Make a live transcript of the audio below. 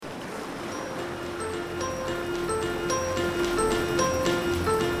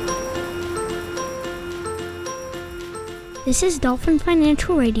This is Dolphin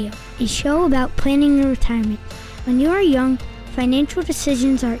Financial Radio, a show about planning your retirement. When you are young, financial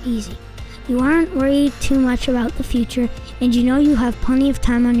decisions are easy. You aren't worried too much about the future, and you know you have plenty of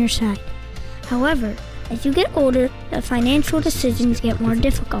time on your side. However, as you get older, the financial decisions get more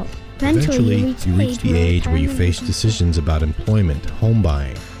difficult. Eventually, you reach the age where you face decisions about employment, home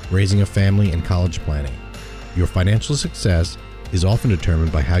buying, raising a family, and college planning. Your financial success is often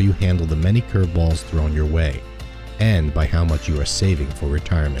determined by how you handle the many curveballs thrown your way, and by how much you are saving for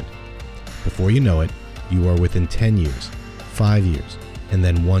retirement. Before you know it, you are within 10 years, 5 years, and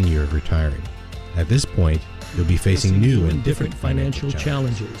then 1 year of retiring. At this point, you'll be facing new and different financial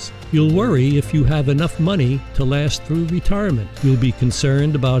challenges. You'll worry if you have enough money to last through retirement. You'll be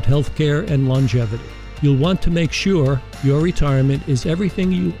concerned about health care and longevity. You'll want to make sure your retirement is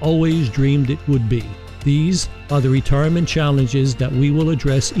everything you always dreamed it would be. These are the retirement challenges that we will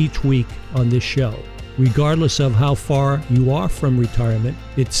address each week on this show. Regardless of how far you are from retirement,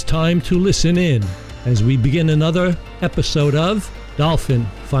 it's time to listen in as we begin another episode of Dolphin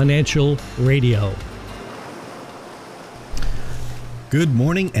Financial Radio. Good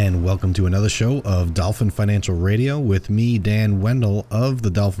morning and welcome to another show of Dolphin Financial Radio with me, Dan Wendell of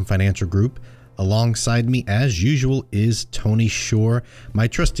the Dolphin Financial Group. Alongside me, as usual, is Tony Shore, my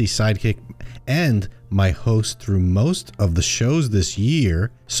trusty sidekick and my host through most of the shows this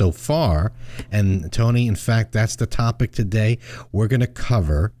year so far. And Tony, in fact, that's the topic today. We're going to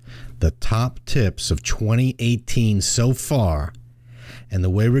cover the top tips of 2018 so far. And the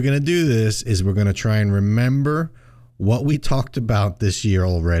way we're going to do this is we're going to try and remember what we talked about this year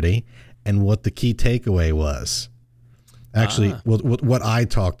already and what the key takeaway was. Actually, what I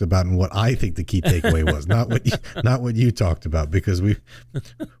talked about and what I think the key takeaway was, not what you talked about, because we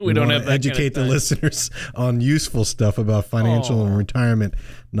don't have to that educate kind of the listeners on useful stuff about financial and retirement,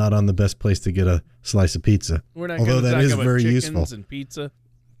 not on the best place to get a slice of pizza. We're not although that talk is about very chickens useful. And pizza.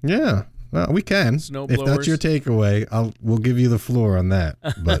 Yeah, well, we can. If that's your takeaway, we'll give you the floor on that.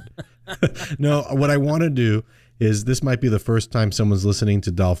 But no, what I want to do is this might be the first time someone's listening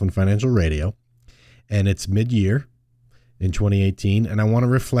to Dolphin Financial Radio, and it's mid-year in 2018, and I want to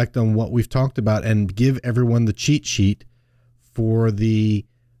reflect on what we've talked about and give everyone the cheat sheet for the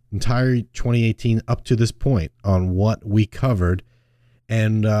entire 2018 up to this point on what we covered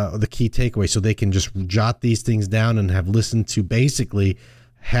and the key takeaway, so they can just jot these things down and have listened to basically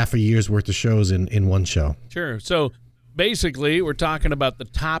half a year's worth of shows in one show. Sure. So basically, we're talking about the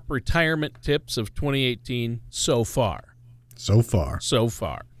top retirement tips of 2018 so far. So far.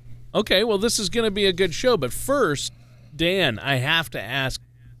 Okay, well, this is going to be a good show, but first, Dan, I have to ask,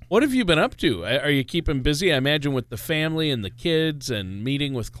 what have you been up to? Are you keeping busy? I imagine with the family and the kids and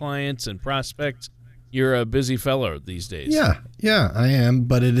meeting with clients and prospects. You're a busy fellow these days. Yeah, I am,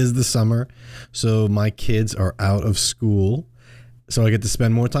 but it is the summer, so my kids are out of school, so I get to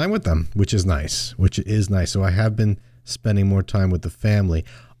spend more time with them, which is nice. So I have been spending more time with the family,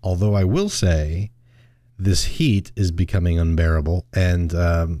 although I will say this heat is becoming unbearable, and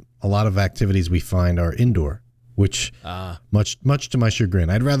a lot of activities we find are indoor, which much to my chagrin.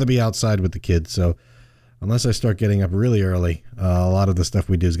 I'd rather be outside with the kids, so unless I start getting up really early, a lot of the stuff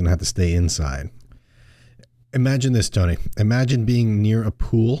we do is going to have to stay inside. Imagine this, Tony. Imagine being near a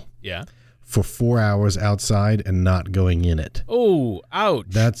pool for 4 hours outside and not going in it. Oh, ouch.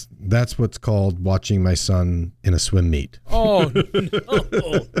 That's what's called watching my son in a swim meet. Oh,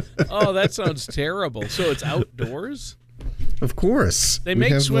 no. Oh, that sounds terrible. So it's outdoors? Of course. They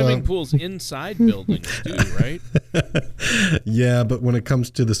make swimming pools inside buildings too, right? Yeah, but when it comes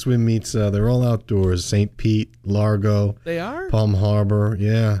to the swim meets, they're all outdoors. St. Pete, Largo. They are? Palm Harbor,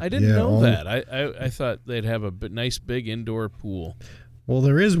 yeah. I didn't know that. I thought they'd have a nice big indoor pool. Well,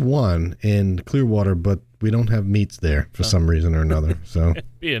 there is one in Clearwater, but we don't have meets there for some reason or another. So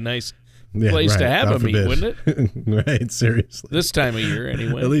it'd be a nice place to have a meet, wouldn't it? Right, seriously. This time of year,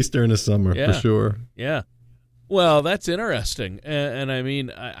 anyway. At least during the summer, for sure. Yeah. Well, that's interesting. And I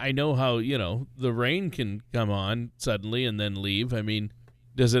mean, I know how, the rain can come on suddenly and then leave. I mean,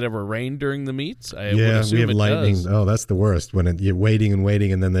 does it ever rain during the meets? I would assume we have lightning. Does. Oh, that's the worst. When you're waiting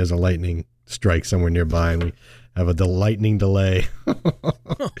and then there's a lightning strike somewhere nearby and we have a lightning delay.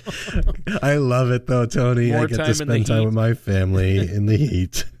 I love it, though, Tony. I get to spend time with my family in the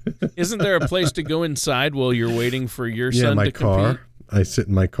heat. Isn't there a place to go inside while you're waiting for your son to compete? Car. I sit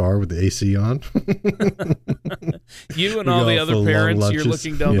in my car with the AC on. You and all the other parents, you're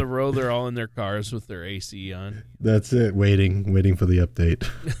looking down the road, they're all in their cars with their AC on. That's it, waiting for the update.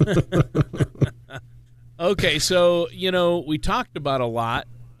 Okay, so, we talked about a lot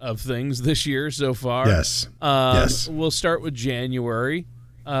of things this year so far. Yes. We'll start with January.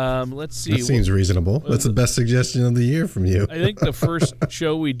 Let's see. That seems reasonable. That's the best suggestion of the year from you. I think the first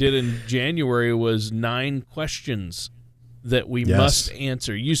show we did in January was 9 questions that we must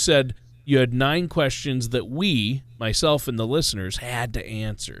answer. You said you had 9 questions that we, myself and the listeners, had to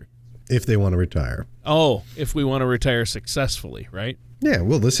answer. If they want to retire. Oh, if we want to retire successfully, right? Yeah,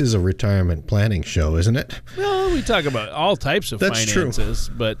 well, this is a retirement planning show, isn't it? Well, we talk about all types of finances,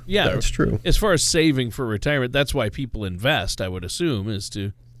 but yeah, that's true. As far as saving for retirement, that's why people invest, I would assume, is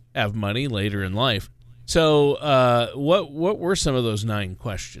to have money later in life. So what were some of those 9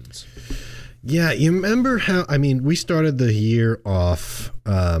 questions? Yeah, you remember how, we started the year off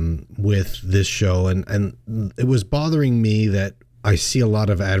with this show, and it was bothering me that I see a lot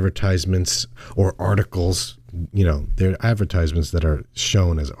of advertisements or articles. They're advertisements that are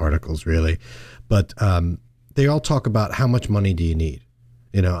shown as articles, really. But they all talk about how much money do you need?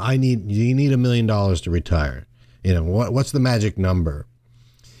 Do you need $1 million to retire? What's the magic number?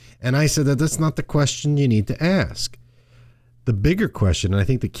 And I said that's not the question you need to ask. The bigger question, and I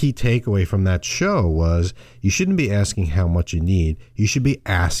think the key takeaway from that show was you shouldn't be asking how much you need. You should be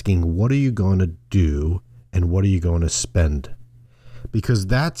asking what are you going to do and what are you going to spend? Because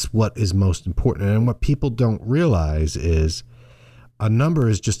that's what is most important. And what people don't realize is a number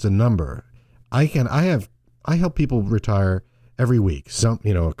is just a number. I help people retire every week. Some,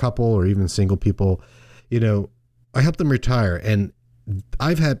 a couple or even single people, I help them retire, and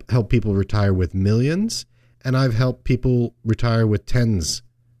I've helped people retire with millions, and I've helped people retire with tens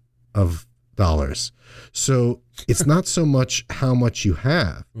of dollars. So it's not so much how much you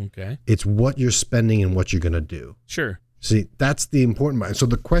have. Okay. It's what you're spending and what you're going to do. Sure. See, that's the important part. So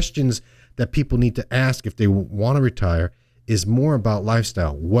the questions that people need to ask if they want to retire is more about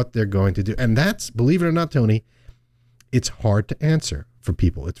lifestyle, what they're going to do. And that's, believe it or not, Tony, it's hard to answer for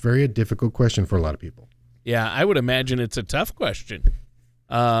people. It's a difficult question for a lot of people. Yeah, I would imagine it's a tough question.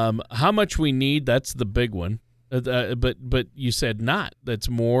 How much we need, that's the big one. But you said not. That's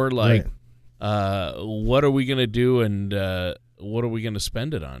more like, what are we going to do and what are we going to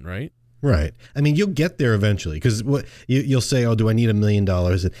spend it on, right? Right. You'll get there eventually, because you'll say, oh, do I need $1 million?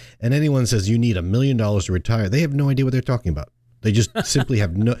 And anyone says you need $1 million to retire, they have no idea what they're talking about. They just simply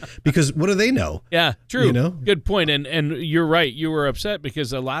have no, because what do they know? Yeah, true. Good point. And you're right. You were upset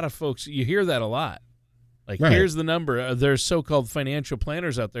because a lot of folks, you hear that a lot. Like, here's the number. There's so-called financial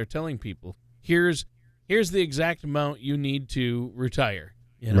planners out there telling people, here's the exact amount you need to retire.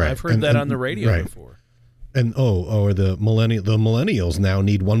 I've heard that on the radio before. And or the millennials now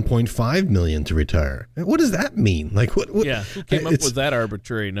need 1.5 million to retire. What does that mean? Like what? Yeah, who came up with that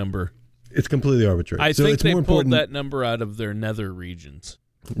arbitrary number? It's completely arbitrary. I think they pulled that number out of their nether regions.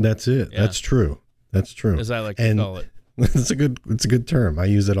 That's it. Yeah. That's true. As I like to call it. It's a good term. I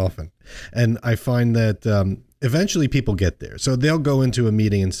use it often, and I find that eventually people get there. So they'll go into a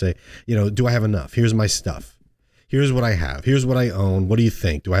meeting and say, do I have enough? Here's my stuff. Here's what I have. Here's what I own. What do you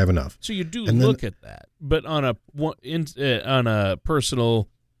think? Do I have enough? So you do look at that, but on a personal,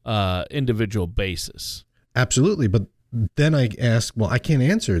 individual basis. Absolutely, but then I ask, well, I can't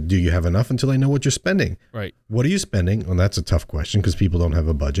answer, do you have enough, until I know what you're spending. Right. What are you spending? Well, that's a tough question because people don't have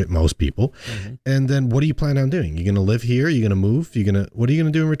a budget, most people. Mm-hmm. And then what do you plan on doing? You're going to live here? You're going to move? What are you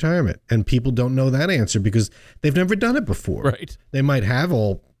going to do in retirement? And people don't know that answer because they've never done it before. Right. They might have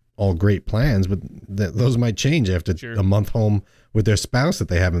all great plans, but those might change after a month home with their spouse that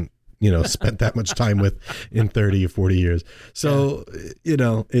they haven't, spent that much time with in 30 or 40 years. So,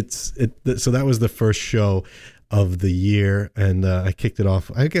 so that was the first show of the year, and I kicked it off.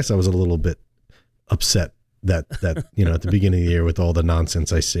 I guess I was a little bit upset that at the beginning of the year with all the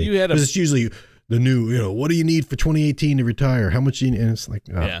nonsense I see. Because it's usually the new, what do you need for 2018 to retire? How much do you need? And it's like,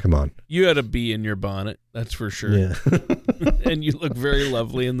 come on. You had a bee in your bonnet, that's for sure. Yeah. And you look very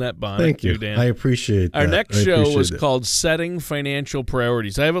lovely in that bonnet. Thank you, too, Dan. I appreciate that. Our next show was called Setting Financial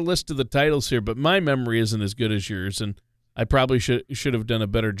Priorities. I have a list of the titles here, but my memory isn't as good as yours, and I probably should have done a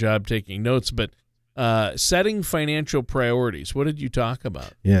better job taking notes, but setting financial priorities. What did you talk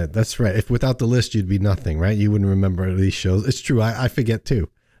about? Yeah, that's right. If without the list, you'd be nothing, right? You wouldn't remember these shows. It's true. I forget too.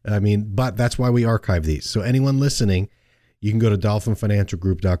 But that's why we archive these. So anyone listening, you can go to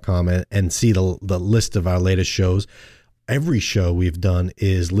dolphinfinancialgroup.com and see the list of our latest shows. Every show we've done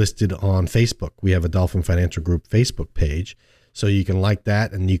is listed on Facebook. We have a Dolphin Financial Group Facebook page. So you can like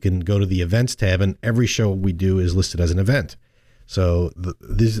that, and you can go to the events tab, and every show we do is listed as an event. So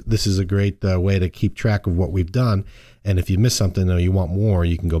this is a great way to keep track of what we've done. And if you miss something or you want more,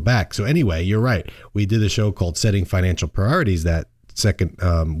 you can go back. So anyway, you're right. We did a show called Setting Financial Priorities that second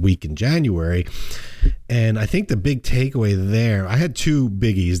week in January. And I think the big takeaway there, I had two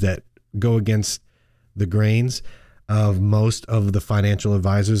biggies that go against the grains. of most of the financial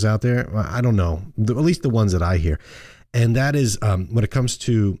advisors out there. I don't know, at least the ones that I hear. And that is when it comes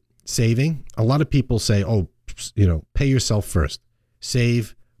to saving, a lot of people say, oh, pay yourself first.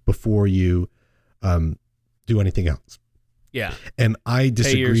 Save before you do anything else. Yeah. And I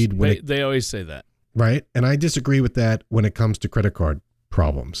disagreed they always say that. Right. And I disagree with that when it comes to credit card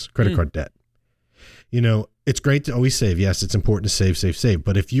problems, credit card debt. It's great to always save. Yes, it's important to save.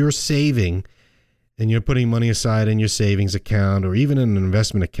 But if you're saving and you're putting money aside in your savings account or even in an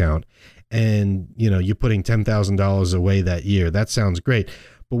investment account, and you're putting $10,000 away that year, that sounds great.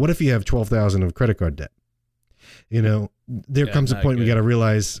 But what if you have $12,000 of credit card debt? There comes a point where you got to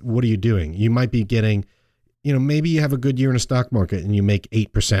realize, what are you doing? You might be getting, maybe you have a good year in the stock market and you make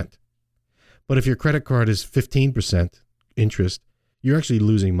 8%. But if your credit card is 15% interest, you're actually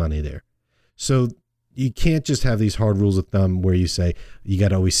losing money there. So you can't just have these hard rules of thumb where you say you got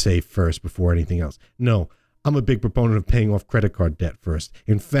to always save first before anything else. No, I'm a big proponent of paying off credit card debt first.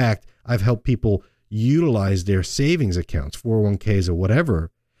 In fact, I've helped people utilize their savings accounts, 401ks or whatever,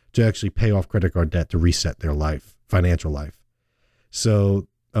 to actually pay off credit card debt to reset their life, financial life. So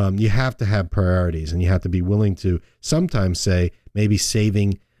you have to have priorities, and you have to be willing to sometimes say, maybe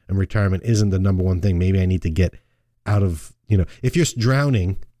saving and retirement isn't the number one thing. Maybe I need to get out of, if you're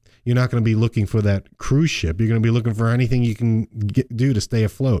drowning, you're not going to be looking for that cruise ship. You're going to be looking for anything you can do to stay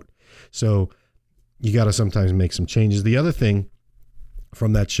afloat. So you got to sometimes make some changes. The other thing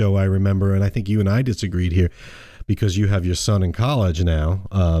from that show I remember, and I think you and I disagreed here because you have your son in college now.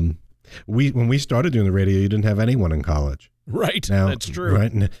 When we started doing the radio, you didn't have anyone in college. Right. Now, that's true.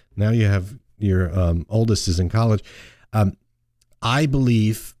 Right. Now you have your oldest is in college. I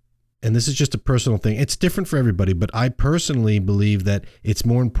believe, and this is just a personal thing, it's different for everybody, but I personally believe that it's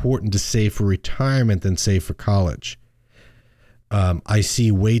more important to save for retirement than save for college. I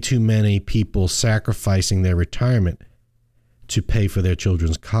see way too many people sacrificing their retirement to pay for their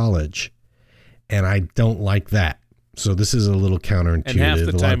children's college, and I don't like that. So this is a little counterintuitive. And half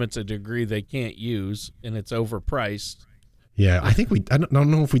the time it's a degree they can't use, and it's overpriced. Yeah, I think I don't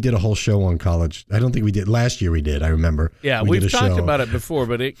know if we did a whole show on college. I don't think we did. Last year we did, I remember. Yeah, we've talked about it before,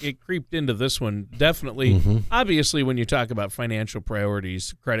 but it creeped into this one. Definitely, Obviously, when you talk about financial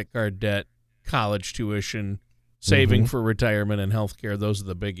priorities, credit card debt, college tuition, saving for retirement and healthcare, those are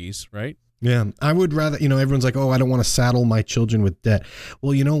the biggies, right? Yeah, I would rather, everyone's like, oh, I don't want to saddle my children with debt.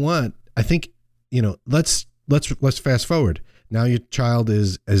 Well, you know what? I think, let's fast forward. Now your child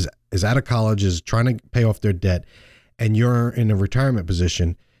is out of college, is trying to pay off their debt, and you're in a retirement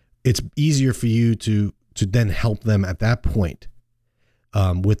position. It's easier for you to then help them at that point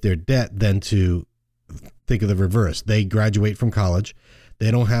with their debt than to think of the reverse. They graduate from college.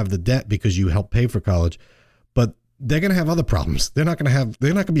 They don't have the debt because you help pay for college, but they're going to have other problems. They're not going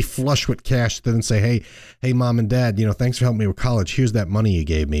to be flush with cash to then say, hey, mom and dad, thanks for helping me with college. Here's that money you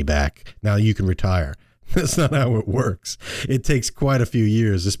gave me back. Now you can retire. That's not how it works. It takes quite a few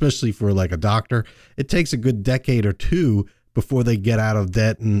years, especially for like a doctor. It takes a good decade or two before they get out of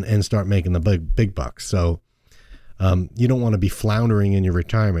debt and start making the big bucks. So you don't want to be floundering in your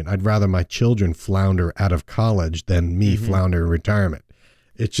retirement. I'd rather my children flounder out of college than me flounder in retirement.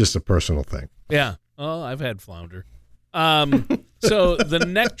 It's just a personal thing. Yeah. Oh, I've had flounder. So the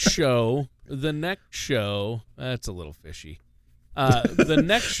next show, that's a little fishy. The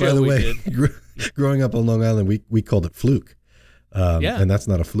next show By the we way, did. Growing up on Long Island, we called it fluke. And that's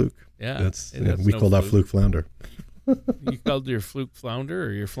not a fluke. Yeah. We called our fluke flounder. You called your fluke flounder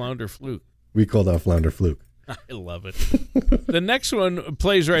or your flounder fluke? We called our flounder fluke. I love it. The next one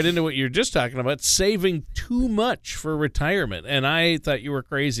plays right into what you're just talking about, saving too much for retirement. And I thought you were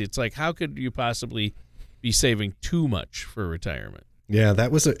crazy. It's like, how could you possibly be saving too much for retirement? Yeah,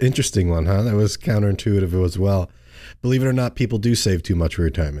 that was an interesting one, huh? That was counterintuitive as well. Believe it or not, people do save too much for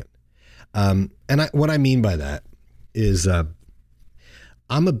retirement. What I mean by that is I'm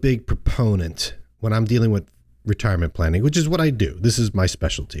a big proponent when I'm dealing with retirement planning, which is what I do. This is my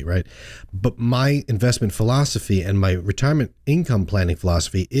specialty, right? But my investment philosophy and my retirement income planning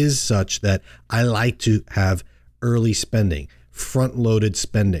philosophy is such that I like to have early spending, front-loaded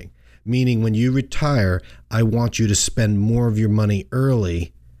spending, meaning when you retire, I want you to spend more of your money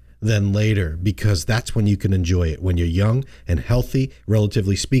early than later, because that's when you can enjoy it, when you're young and healthy,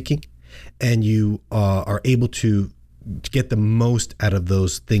 relatively speaking, and you are able to get the most out of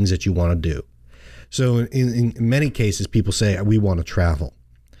those things that you want to do. So in many cases, people say, we want to travel.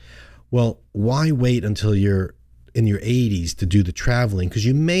 Well, why wait until you're in your 80s to do the traveling? Because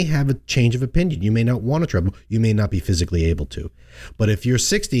you may have a change of opinion. You may not want to travel. You may not be physically able to. But if you're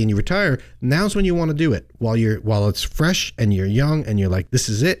 60 and you retire, now's when you want to do it, while it's fresh and you're young and you're like, this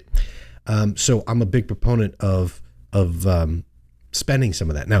is it. So I'm a big proponent of spending some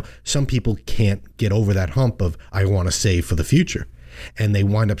of that. Now, some people can't get over that hump of I want to save for the future, and they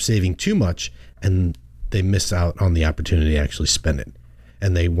wind up saving too much, and they miss out on the opportunity to actually spend it,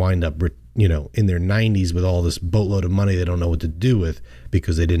 and they wind up in their 90s with all this boatload of money they don't know what to do with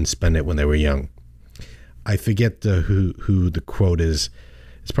because they didn't spend it when they were young. I forget who the quote is.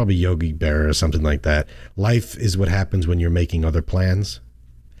 It's probably Yogi Berra or something like that. Life is what happens when you're making other plans.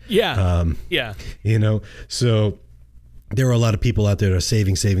 Yeah. So there are a lot of people out there that are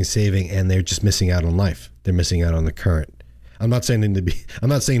saving, and they're just missing out on life. They're missing out on the current. I'm not saying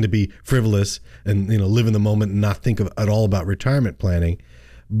to be frivolous and live in the moment and not think at all about retirement planning,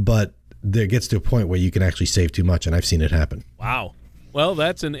 but there gets to a point where you can actually save too much, and I've seen it happen. Wow. Well,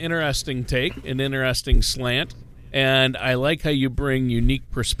 that's an interesting take, an interesting slant, and I like how you bring unique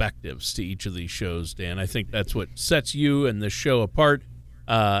perspectives to each of these shows, Dan. I think that's what sets you and the show apart,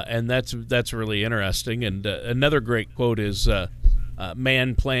 and that's really interesting. And another great quote is,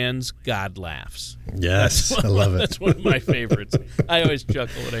 "Man plans, God laughs." Yes, I love it. That's one of my favorites. I always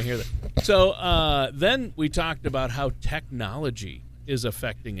chuckle when I hear that. So then we talked about how technology is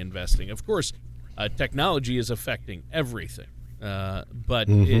affecting investing. Of course, technology is affecting everything, but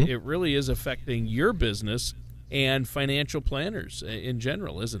it really is affecting your business and financial planners in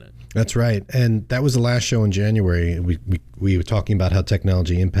general, isn't it? That's right. And that was the last show in January. We were talking about how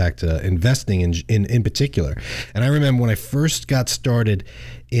technology impact investing in particular. And I remember when I first got started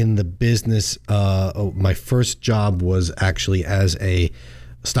in the business, my first job was actually as a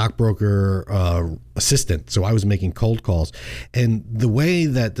stockbroker assistant. So I was making cold calls. And the way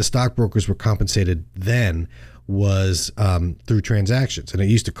that the stockbrokers were compensated then was through transactions, and it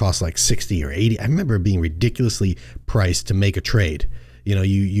used to cost like 60 or 80. I remember it being ridiculously priced to make a trade.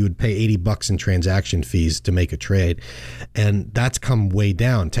 You would pay $80 in transaction fees to make a trade, and that's come way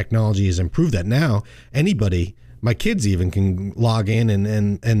down. Technology has improved that. Now anybody, my kids even, can log in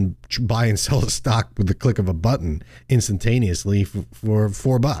and buy and sell a stock with the click of a button instantaneously for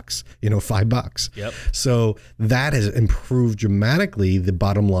 $4, $5. Yep. So that has improved dramatically the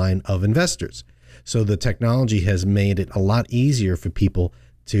bottom line of investors. So the technology has made it a lot easier for people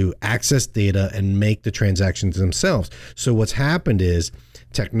to access data and make the transactions themselves. So what's happened is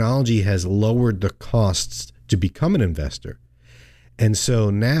technology has lowered the costs to become an investor. And so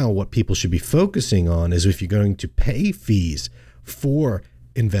now what people should be focusing on is, if you're going to pay fees for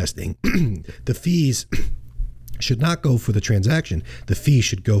investing, the fees should not go for the transaction. The fee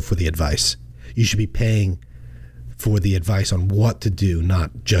should go for the advice. You should be paying for the advice on what to do,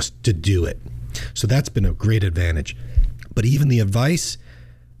 not just to do it. So that's been a great advantage. But even the advice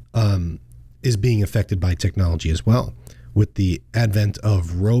is being affected by technology as well, with the advent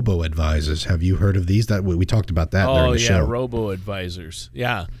of robo-advisors. Have you heard of these? That we talked about that during the show. Oh, yeah, robo-advisors.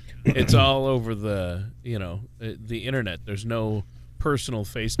 Yeah. It's all over the internet. There's no personal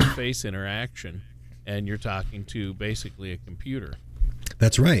face-to-face interaction, and you're talking to basically a computer.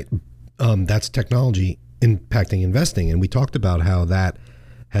 That's right. That's technology impacting investing, and we talked about how that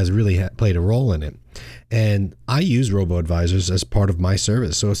has really played a role in it. And I use robo-advisors as part of my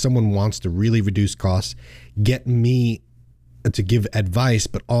service. So if someone wants to really reduce costs, get me to give advice,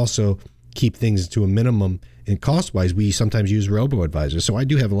 but also keep things to a minimum in cost-wise, we sometimes use robo-advisors. So I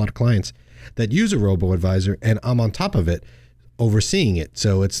do have a lot of clients that use a robo-advisor, and I'm on top of it, overseeing it.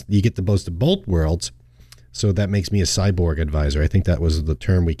 So you get the best of both worlds. So that makes me a cyborg advisor. I think that was the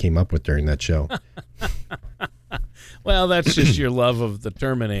term we came up with during that show. Well, that's just your love of the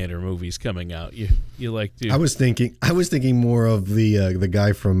Terminator movies coming out. You like to. I was thinking more of the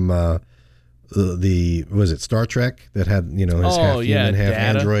guy from was it Star Trek that had his half human, half Data,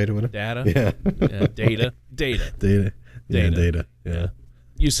 android or whatever? Data. Yeah.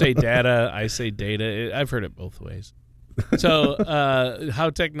 You say data, I say data. I've heard it both ways. So, how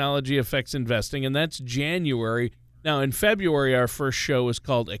technology affects investing, and that's January. Now, in February, our first show is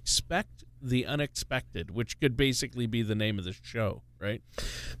called Expect the Unexpected, which could basically be the name of the show, right?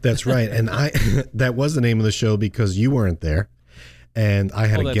 That's right. And that was the name of the show because you weren't there, and I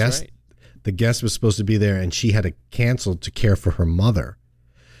had a guest. Right. The guest was supposed to be there, and she had to cancel to care for her mother.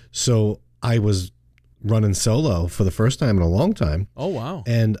 So I was running solo for the first time in a long time. Oh, wow.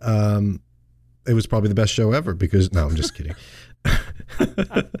 And it was probably the best show ever because, no, I'm just kidding.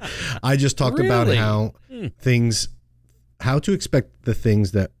 I just talked about how to expect the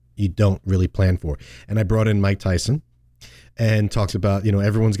things that you don't really plan for. And I brought in Mike Tyson and talks about,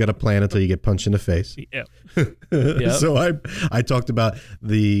 everyone's got a plan until you get punched in the face. Yeah. Yep. So I talked about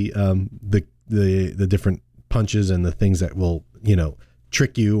the different punches and the things that will,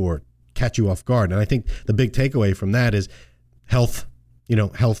 trick you or catch you off guard. And I think the big takeaway from that is health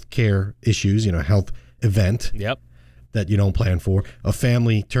care issues, health event. Yep. that you don't plan for, a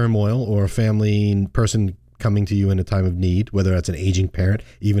family turmoil or a family person coming to you in a time of need, whether that's an aging parent,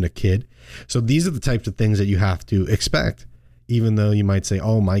 even a kid. So these are the types of things that you have to expect, even though you might say,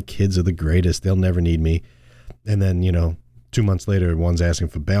 oh, my kids are the greatest, they'll never need me. And then, 2 months later, one's asking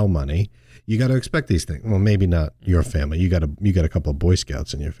for bail money. You got to expect these things. Well, maybe not your family. You got a couple of Boy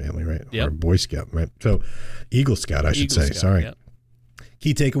Scouts in your family, right? Yep. Or Boy Scout, right? So Eagle Scout, I should say. Scout, Sorry. yep.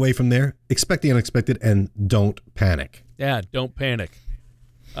 Key takeaway from there, expect the unexpected and don't panic. Yeah, don't panic.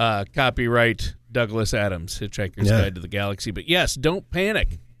 Copyright Douglas Adams, Hitchhiker's Guide to the Galaxy. But yes, don't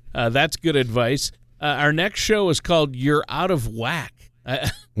panic. That's good advice. Our next show is called You're Out of Whack.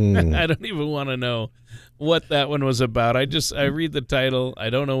 I don't even want to know what that one was about. I read the title. I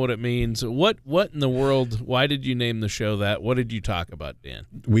don't know what it means. What in the world? Why did you name the show that? What did you talk about, Dan?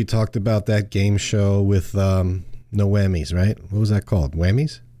 We talked about that game show with no whammies, right? What was that called?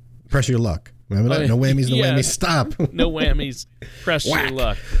 Whammies? Press your luck. Remember that? No whammies, no whammies. Stop. No whammies. Press your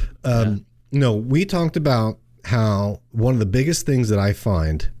luck. No, we talked about how one of the biggest things that I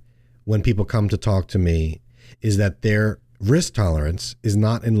find when people come to talk to me is that their risk tolerance is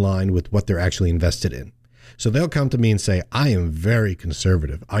not in line with what they're actually invested in. So they'll come to me and say, I am very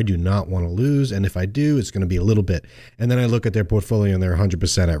conservative. I do not want to lose. And if I do, it's going to be a little bit. And then I look at their portfolio and they're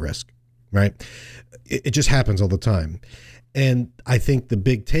 100% at risk, right? It just happens all the time. And I think the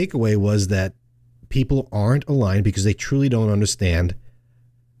big takeaway was that people aren't aligned because they truly don't understand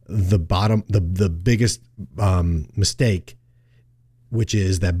the biggest mistake, which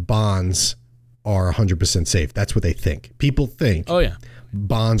is that bonds are 100% safe. That's what they think. People think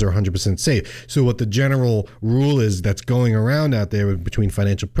bonds are 100% safe. So what the general rule is that's going around out there between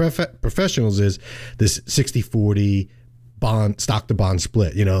financial professionals is this 60-40 stock to bond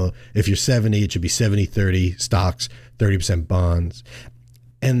split. If you're 70, it should be 70-30 stocks, 30% bonds.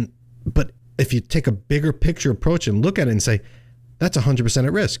 But if you take a bigger picture approach and look at it and say, that's 100%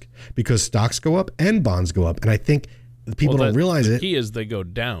 at risk because stocks go up and bonds go up. And I think people don't realize it. The key is they go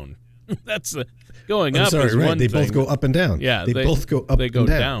down. That's going up. Sorry, is right. one They thing. both go up and down. Yeah, they both go up they go and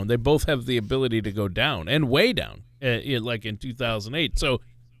down. They both have the ability to go down and way down, like in 2008. So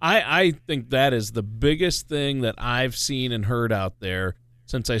I think that is the biggest thing that I've seen and heard out there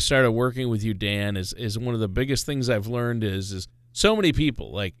since I started working with you, Dan. Is one of the biggest things I've learned is so many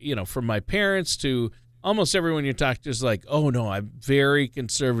people, like from my parents to almost everyone you talk to, is like, oh no, I'm very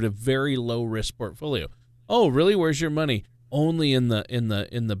conservative, very low risk portfolio. Oh really? Where's your money? Only in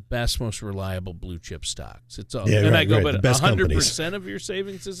the best, most reliable blue chip stocks. It's all. And I go, but 100% of your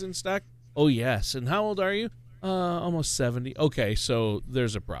savings is in stock? Oh yes. And how old are you? Almost 70. Okay, so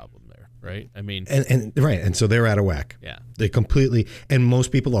there's a problem there, right? I mean, and right, and so they're out of whack. Yeah, they completely, and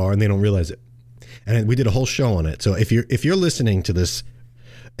most people are, and they don't realize it. And we did a whole show on it. So if you're listening to this,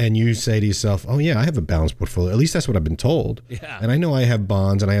 and you say to yourself, oh yeah, I have a balanced portfolio. At least that's what I've been told. Yeah. And I know I have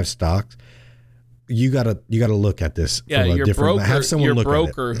bonds and I have stocks. You gotta look at this. Yeah, from a your different, broker, have someone look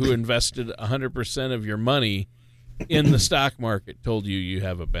broker at it. who invested 100% of your money in the stock market told you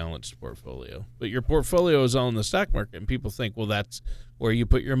have a balanced portfolio. But your portfolio is all in the stock market, and people think, well, that's where you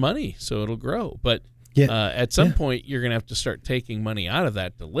put your money, so it'll grow. But at some point, you're going to have to start taking money out of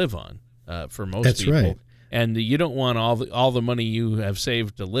that to live on for most people. Right. And you don't want all the money you have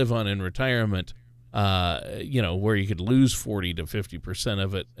saved to live on in retirement, where you could lose 40 to 50%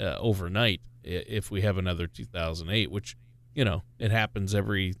 of it overnight if we have another 2008, which, it happens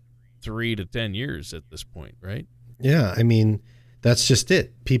every 3 to 10 years at this point, right? Yeah, I mean, that's just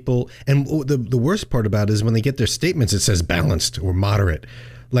it. People, and the worst part about it is when they get their statements, it says balanced or moderate.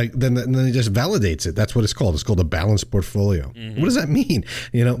 Like then it just validates it. That's what it's called. It's called a balanced portfolio. Mm-hmm. What does that mean?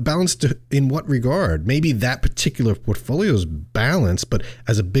 Balanced in what regard? Maybe that particular portfolio is balanced, but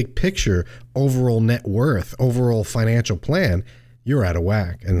as a big picture, overall net worth, overall financial plan, you're out of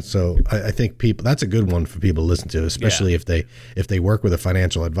whack. And so I think that's a good one for people to listen to, especially if they work with a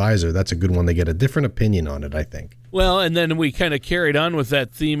financial advisor. That's a good one. They get a different opinion on it, I think. Well, and then we kind of carried on with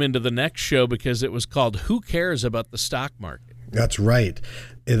that theme into the next show because it was called Who Cares About the Stock Market? That's right.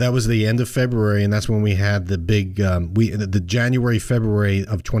 That was the end of February, and that's when we had the big, the January, February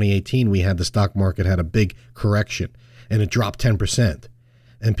of 2018, we had the stock market had a big correction, and it dropped 10%.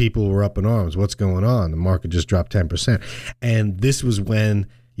 And people were up in arms. What's going on? The market just dropped 10%. And this was when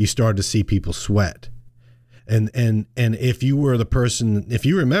you started to see people sweat. And if you were the person, if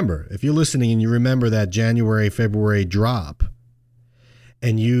you're listening and you remember that January, February drop,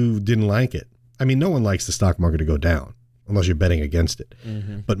 and you didn't like it. I mean, no one likes the stock market to go down unless you're betting against it.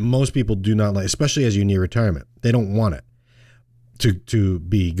 Mm-hmm. But most people do not like, especially as you near retirement. They don't want it to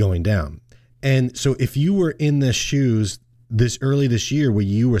be going down. And so if you were in the shoes this early this year where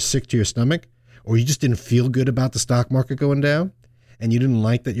you were sick to your stomach, or you just didn't feel good about the stock market going down, and you didn't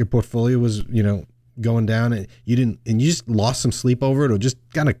like that your portfolio was, going down, and you just lost some sleep over it, or just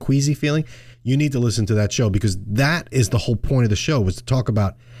got a queasy feeling, you need to listen to that show, because that is the whole point of the show, was to talk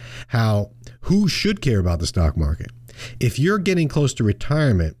about who should care about the stock market. If you're getting close to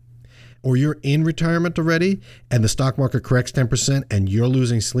retirement, or you're in retirement already, and the stock market corrects 10% and you're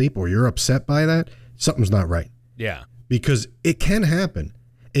losing sleep, or you're upset by that, something's not right. Yeah. Because it can happen.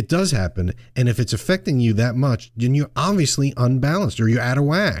 It does happen. And if it's affecting you that much, then you're obviously unbalanced, or you're out of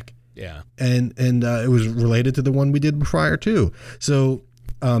whack. Yeah. And it was related to the one we did prior too. So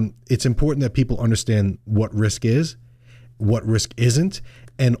it's important that people understand what risk is, what risk isn't,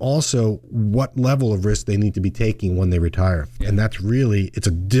 and also what level of risk they need to be taking when they retire. Yeah. And that's really, it's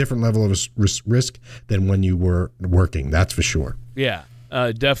a different level of risk than when you were working. That's for sure. Yeah,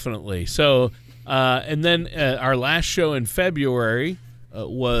 definitely. So, and then our last show in February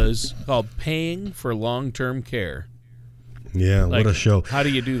was called Paying for Long-Term Care. Yeah, what a show. How do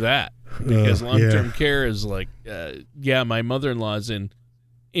you do that? Because long-term care is like, my mother-in-law's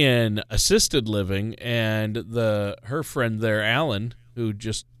in assisted living, and her friend there, Alan, who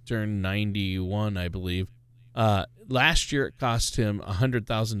just turned 91, I believe, last year it cost him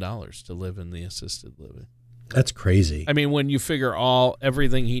 $100,000 to live in the assisted living. That's crazy. I mean, when you figure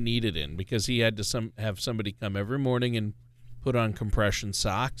everything he needed in, because he had to have somebody come every morning and put on compression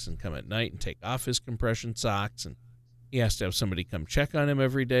socks, and come at night and take off his compression socks, and he has to have somebody come check on him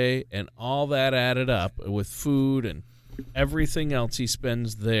every day, and all that added up with food and everything else he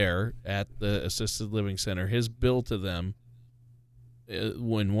spends there at the assisted living center. His bill to them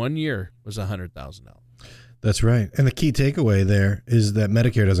in 1 year was $100,000. That's right. And the key takeaway there is that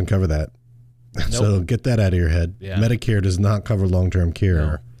Medicare doesn't cover that. Nope. So get that out of your head. Yeah. Medicare does not cover long-term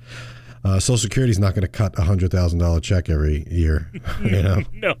care. No. Social Security is not going to cut a $100,000 check every year. No.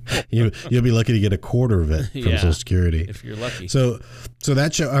 You'll be lucky to get a quarter of it from Social Security, if you're lucky. So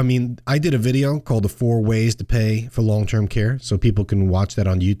that show. I mean, I did a video called "The 4 Ways to Pay for Long-Term Care," so people can watch that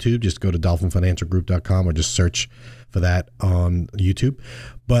on YouTube. Just go to dolphinfinancialgroup.com or just search for that on YouTube.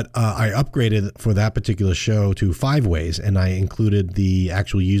 But I upgraded for that particular show to 5 ways, and I included the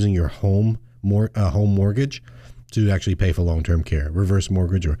actual using your home mortgage to actually pay for long-term care, reverse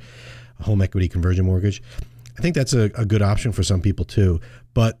mortgage or home equity conversion mortgage. I think that's a good option for some people too.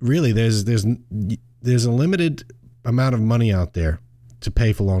 But really, there's a limited amount of money out there to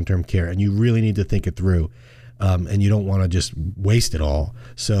pay for long-term care, and you really need to think it through. And you don't want to just waste it all.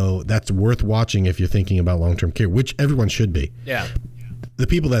 So that's worth watching if you're thinking about long-term care, which everyone should be. Yeah. The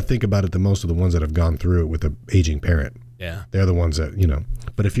people that think about it the most are the ones that have gone through it with an aging parent. Yeah. They're the ones that,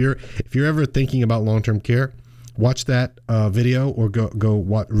 But if you're ever thinking about long-term care, watch that video, or go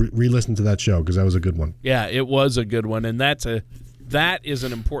re-listen to that show, because that was a good one. Yeah, it was a good one, and that is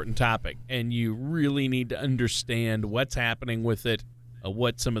an important topic, and you really need to understand what's happening with it,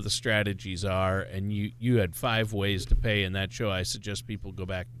 what some of the strategies are, and you had 5 ways to pay in that show. I suggest people go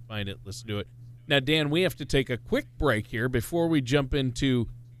back and find it, listen to it. Now, Dan, we have to take a quick break here before we jump into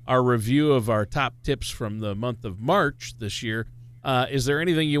our review of our top tips from the month of March this year. Is there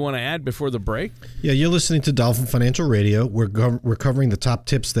anything you want to add before the break? Yeah, you're listening to Dolphin Financial Radio. We're covering the top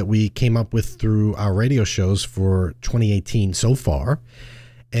tips that we came up with through our radio shows for 2018 so far.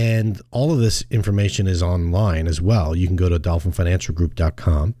 And all of this information is online as well. You can go to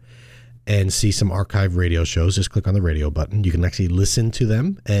dolphinfinancialgroup.com and see some archived radio shows. Just click on the radio button. You can actually listen to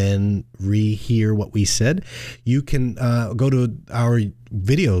them and rehear what we said. You can go to our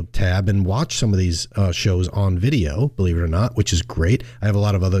video tab and watch some of these shows on video, believe it or not, which is great. I have a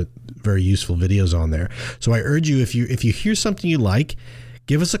lot of other very useful videos on there. So I urge you, if you hear something you like,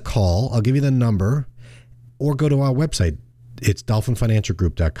 give us a call. I'll give you the number, or go to our website. It's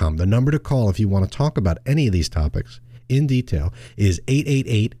dolphinfinancialgroup.com. The number to call if you want to talk about any of these topics in detail is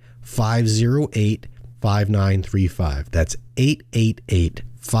 888-508-5935. That's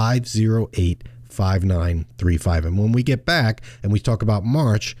 888-508-5935. And when we get back and we talk about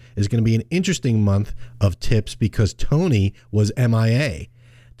March, is going to be an interesting month of tips, because Tony was MIA.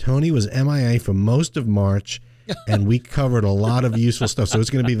 Tony was MIA for most of March, and we covered a lot of useful stuff. So it's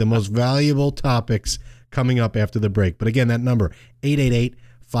going to be the most valuable topics coming up after the break. But again, that number,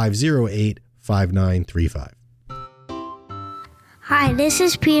 888-508-5935. Hi, this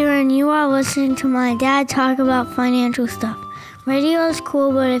is Peter, and you are listening to my dad talk about financial stuff. Radio is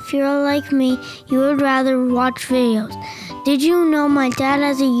cool, but if you're like me, you would rather watch videos. Did you know my dad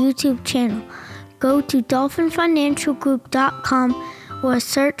has a YouTube channel? Go to dolphinfinancialgroup.com or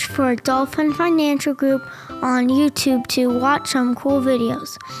search for Dolphin Financial Group on YouTube to watch some cool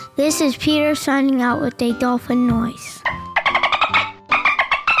videos. This is Peter signing out with a dolphin noise.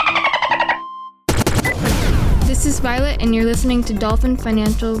 This is Violet, and you're listening to Dolphin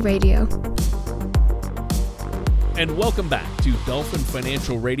Financial Radio. And welcome back to Dolphin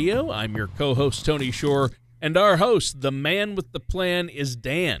Financial Radio. I'm your co-host, Tony Shore, and our host, the man with the plan, is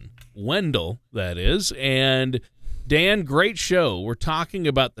Dan Wendell, that is. And Dan, great show. We're talking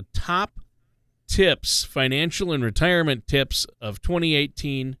about the top tips, financial and retirement tips of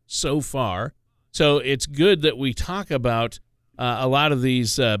 2018 so far. So it's good that we talk about a lot of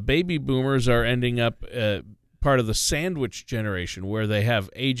these baby boomers are ending up part of the sandwich generation, where they have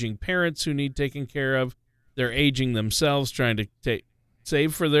aging parents who need taken care of. They're aging themselves, trying to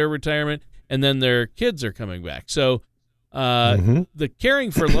save for their retirement, and then their kids are coming back. So the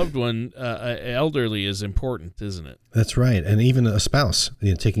caring for a loved one, elderly, is important, isn't it? That's right. And even a spouse,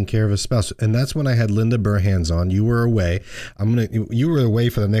 taking care of a spouse. And that's when I had Linda Burhans on. You were away. You were away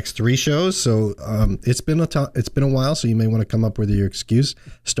for the next 3 shows. So it's been a while. So you may want to come up with your excuse,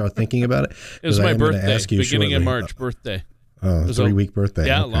 start thinking about it. It was my birthday, beginning in March, birthday. Oh, 3-week birthday.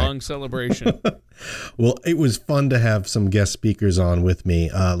 Yeah, okay. Long celebration. Well, it was fun to have some guest speakers on with me.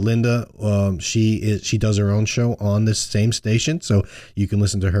 Linda, she does her own show on this same station, so you can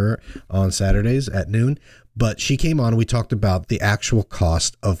listen to her on Saturdays at noon. But she came on, we talked about the actual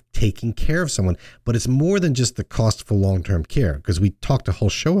cost of taking care of someone. But it's more than just the cost for long-term care, because we talked a whole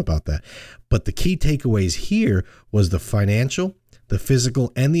show about that. But the key takeaways here was the financial, the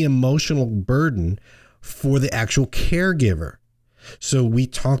physical, and the emotional burden for the actual caregiver. So we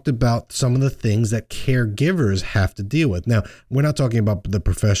talked about some of the things that caregivers have to deal with. Now, we're not talking about the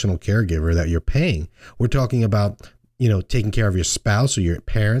professional caregiver that you're paying. We're talking about, taking care of your spouse or your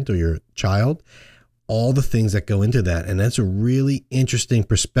parent or your child, all the things that go into that. And that's a really interesting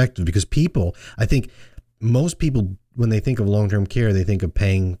perspective, because I think most people, when they think of long-term care, they think of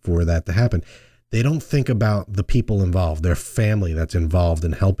paying for that to happen. They don't think about the people involved, their family that's involved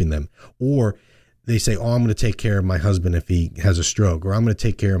in helping them. Or they say, oh, I'm going to take care of my husband if he has a stroke, or I'm going to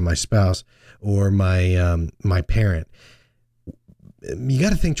take care of my spouse or my parent. You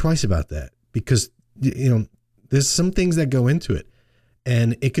got to think twice about that, because, there's some things that go into it,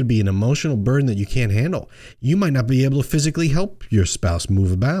 and it could be an emotional burden that you can't handle. You might not be able to physically help your spouse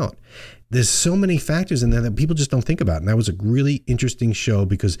move about. There's so many factors in there that people just don't think about. And that was a really interesting show,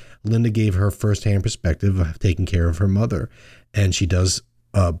 because Linda gave her firsthand perspective of taking care of her mother, and she does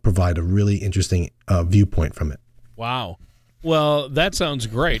provide a really interesting viewpoint from it. Wow. Well, that sounds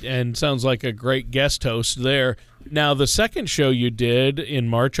great, and sounds like a great guest host there. Now, the second show you did in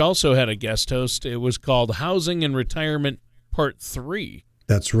March also had a guest host. It was called Housing and Retirement Part 3.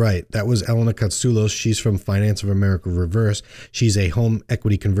 That's right. That was Elena Katsoulos. She's from Finance of America Reverse. She's a home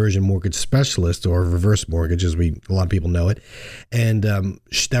equity conversion mortgage specialist, or reverse mortgage, as a lot of people know it. And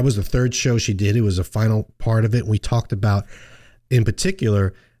that was the third show she did. It was a final part of it. We talked about, in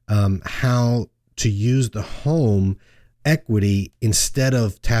particular, how to use the home equity instead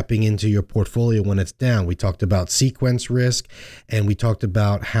of tapping into your portfolio when it's down. We talked about sequence risk, and we talked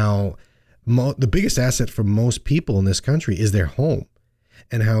about how the biggest asset for most people in this country is their home,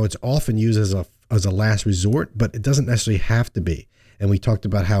 and how it's often used as a last resort, but it doesn't necessarily have to be. And we talked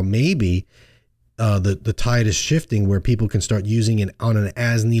about how maybe the tide is shifting, where people can start using it on an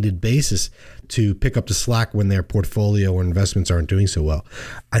as-needed basis to pick up the slack when their portfolio or investments aren't doing so well.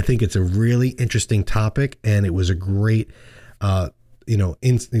 I think it's a really interesting topic, and it was a great,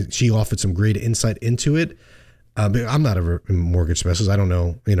 she offered some great insight into it. I'm not a mortgage specialist. I don't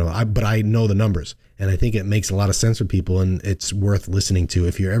know, but I know the numbers, and I think it makes a lot of sense for people, and it's worth listening to.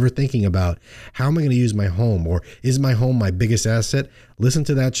 If you're ever thinking about how am I going to use my home, or is my home my biggest asset, listen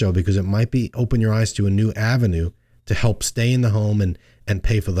to that show, because it might open your eyes to a new avenue to help stay in the home and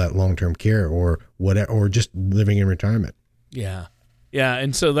pay for that long-term care or whatever, or just living in retirement. Yeah. Yeah.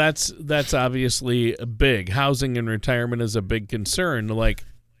 And so that's obviously big. Housing and retirement is a big concern. Like,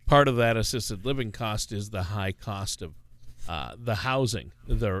 part of that assisted living cost is the high cost of the housing.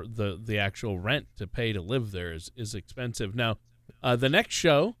 The actual rent to pay to live there is expensive. Now, the next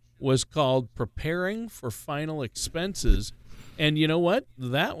show was called Preparing for Final Expenses. And you know what?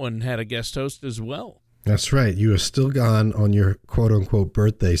 That one had a guest host as well. That's right. You are still gone on your quote-unquote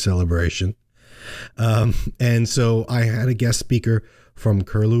birthday celebration. And so I had a guest speaker from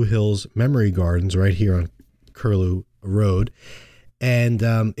Curlew Hills Memory Gardens right here on Curlew Road. And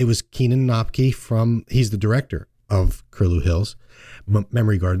it was Keenan Nopke he's the director of Curlew Hills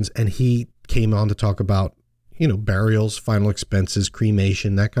Memory Gardens. And he came on to talk about, burials, final expenses,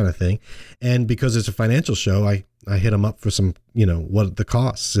 cremation, that kind of thing. And because it's a financial show, I hit him up for some, what are the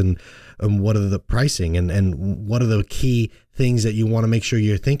costs and what are the pricing and what are the key things that you want to make sure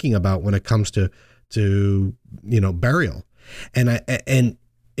you're thinking about when it comes to burial. And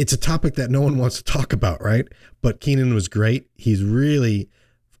it's a topic that no one wants to talk about, right? But Keenan was great. He's really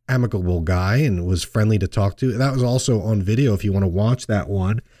amicable guy and was friendly to talk to. That was also on video. If you want to watch that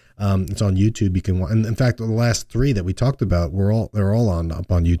one, it's on YouTube. You can watch. And in fact, the last 3 that we talked about, they're all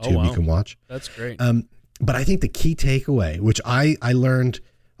up on YouTube. Oh, wow. You can watch. That's great. But I think the key takeaway, which I learned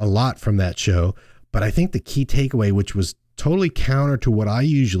a lot from that show, but I think the key takeaway, which was totally counter to what I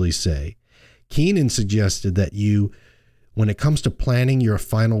usually say, Keenan suggested that when it comes to planning your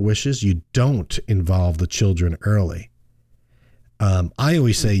final wishes, you don't involve the children early. I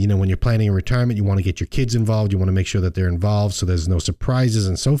always say, when you're planning a retirement, you want to get your kids involved. You want to make sure that they're involved so there's no surprises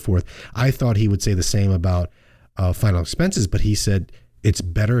and so forth. I thought he would say the same about final expenses, but he said it's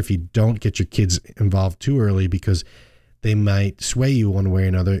better if you don't get your kids involved too early because they might sway you one way or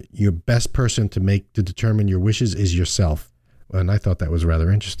another. Your best person to determine your wishes is yourself. And I thought that was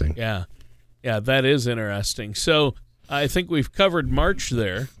rather interesting. Yeah, that is interesting. So I think we've covered March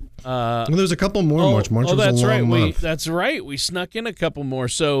there. Well, there's a couple more in March. March was that's a long month. That's right. We snuck in a couple more.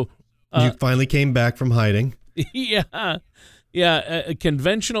 So you finally came back from hiding. Yeah.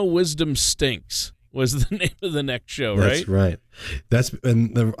 Conventional wisdom stinks was the name of the next show, right? That's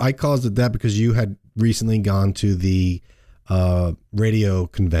right. I caused it that because you had recently gone to the radio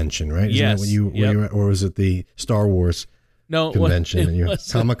convention, right? Yes. Isn't that when you were, or was it the Star Wars convention?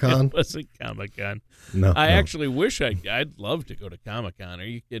 Comic-Con? It wasn't Comic-Con. No. I actually wish I'd love to go to Comic-Con. Are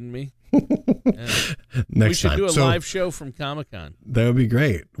you kidding me? Next time. We should do a live show from Comic-Con. That would be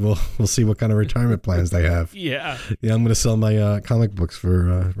great. We'll see what kind of retirement plans they have. Yeah, I'm going to sell my comic books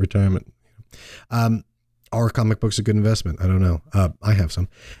for retirement. Are comic books a good investment? I don't know. I have some.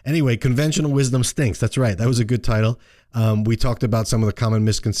 Anyway, conventional wisdom stinks. That's right. That was a good title. We talked about some of the common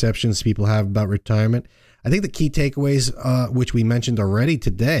misconceptions people have about retirement. I think the key takeaways, which we mentioned already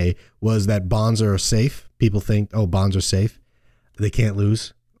today, was that bonds are safe. People think, bonds are safe. They can't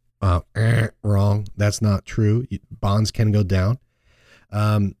lose. Wrong. That's not true. Bonds can go down.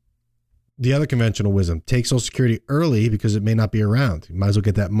 The other conventional wisdom, take Social Security early because it may not be around. You might as well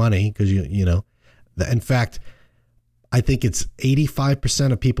get that money because, in fact, I think it's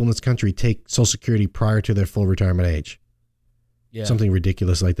 85% of people in this country take Social Security prior to their full retirement age. Yeah. Something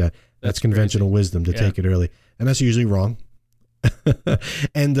ridiculous like that. That's conventional wisdom to take it early. And that's usually wrong.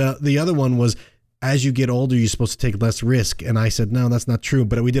 And the other one was, as you get older, you're supposed to take less risk. And I said, no, that's not true.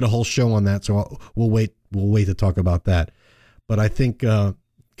 But we did a whole show on that. So we'll wait to talk about that. But I think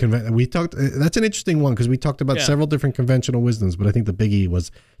we talked, that's an interesting one because we talked about several different conventional wisdoms. But I think the biggie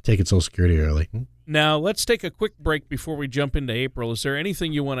was taking Social Security early. Now, let's take a quick break before we jump into April. Is there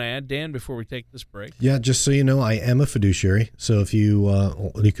anything you want to add, Dan, before we take this break? Yeah, just so you know, I am a fiduciary. So if you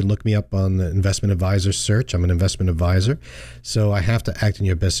can look me up on the investment advisor search. I'm an investment advisor. So I have to act in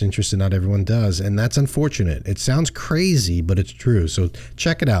your best interest, and not everyone does. And that's unfortunate. It sounds crazy, but it's true. So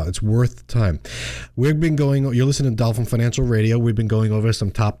check it out. It's worth the time. You're listening to Dolphin Financial Radio. We've been going over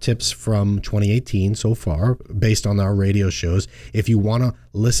some top tips from 2018 so far based on our radio shows. If you want to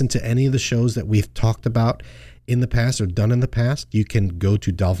listen to any of the shows that we've talked about in the past or done in the past, you can go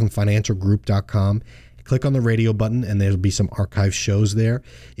to dolphinfinancialgroup.com, click on the radio button, and there'll be some archive shows there.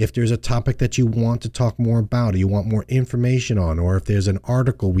 If there's a topic that you want to talk more about, or you want more information on, or if there's an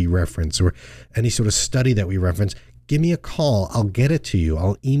article we reference or any sort of study that we reference, give me a call. I'll get it to you.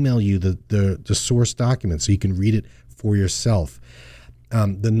 I'll email you the source document so you can read it for yourself.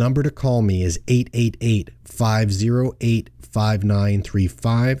 The number to call me is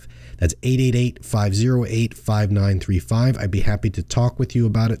 888-508-5935. That's 888-508-5935. I'd be happy to talk with you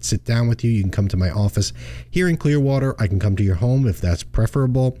about it, sit down with you. You can come to my office here in Clearwater. I can come to your home if that's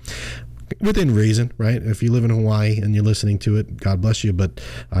preferable. Within reason, right? If you live in Hawaii and you're listening to it, God bless you, but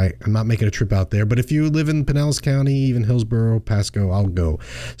I'm not making a trip out there. But if you live in Pinellas County, even Hillsborough, Pasco, I'll go.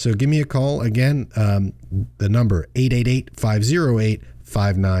 So give me a call. Again, the number,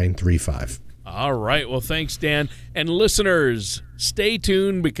 888-508-5935. All right. Well, thanks, Dan. And listeners, stay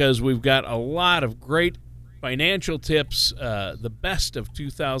tuned because we've got a lot of great financial tips, the best of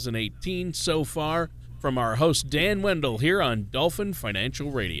 2018 so far, from our host, Dan Wendell, here on Dolphin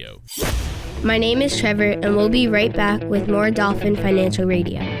Financial Radio. My name is Trevor, and we'll be right back with more Dolphin Financial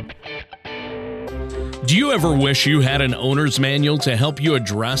Radio. Do you ever wish you had an owner's manual to help you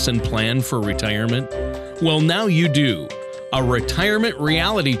address and plan for retirement? Well, now you do. A retirement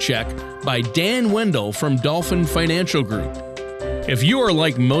reality check by Dan Wendell from Dolphin Financial Group. If you are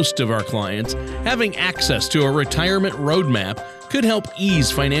like most of our clients, having access to a retirement roadmap could help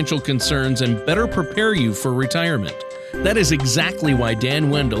ease financial concerns and better prepare you for retirement. That is exactly why Dan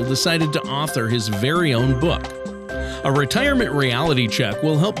Wendell decided to author his very own book. A retirement reality check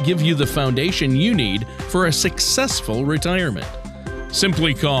will help give you the foundation you need for a successful retirement.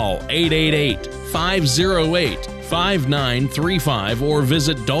 Simply call 888-508-5935 or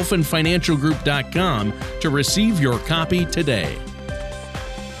visit dolphinfinancialgroup.com to receive your copy today.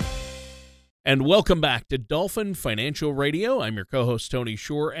 And welcome back to Dolphin Financial Radio. I'm your co-host, Tony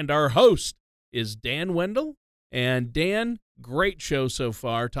Shore, and our host is Dan Wendell. And Dan, great show so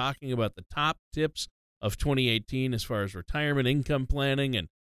far, talking about the top tips of 2018 as far as retirement income planning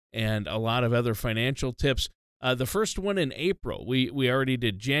and a lot of other financial tips. The first one in April. We already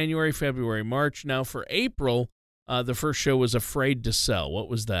did January, February, March. Now for April, the first show was Afraid to Sell. What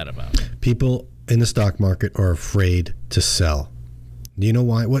was that about? People in the stock market are afraid to sell. Do you know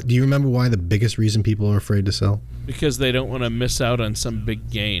why? Do you remember why the biggest reason people are afraid to sell? Because they don't want to miss out on some big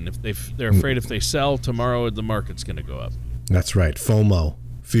gain. They're afraid if they sell tomorrow, the market's going to go up. That's right. FOMO,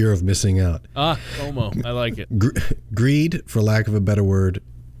 fear of missing out. FOMO. I like it. Greed, for lack of a better word,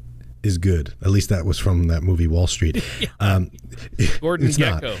 is good. At least that was from that movie Wall Street. Gordon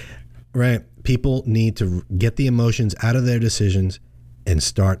Gekko. Right. People need to get the emotions out of their decisions and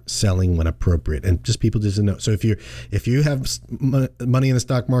start selling when appropriate. And just people just know. So if you have money in the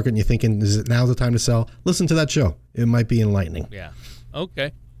stock market and you're thinking, is it now the time to sell? Listen to that show. It might be enlightening. Yeah.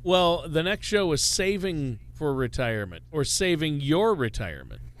 Okay. Well, the next show was saving for retirement or saving your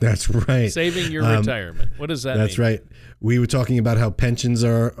retirement. That's right. Saving your retirement. What does that mean? That's right. We were talking about how pensions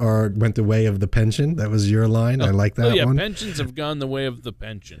went the way of the pension. That was your line. I like that one. Pensions have gone the way of the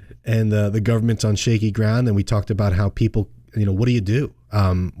pension. And the government's on shaky ground. And we talked about how people, what do you do?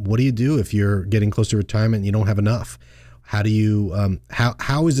 What do you do if you're getting close to retirement and you don't have enough? How do you,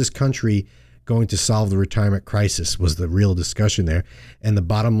 how is this country going to solve the retirement crisis was the real discussion there. And the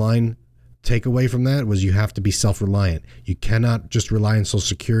bottom line takeaway from that was you have to be self-reliant. You cannot just rely on Social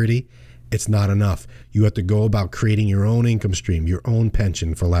Security. It's not enough. You have to go about creating your own income stream, your own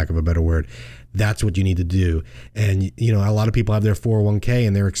pension, for lack of a better word. That's what you need to do. And, a lot of people have their 401k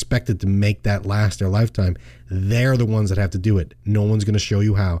and they're expected to make that last their lifetime. They're the ones that have to do it. No one's going to show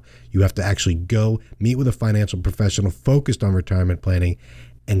you how. You have to actually go meet with a financial professional focused on retirement planning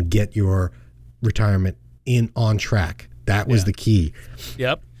and get your retirement on track. That was the key.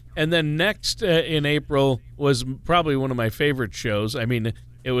 Yep. And then next in April was probably one of my favorite shows. I mean,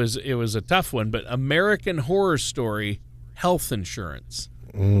 it was a tough one, but American Horror Story health insurance.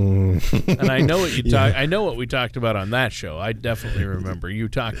 And I know what I know what we talked about on that show. I definitely remember. You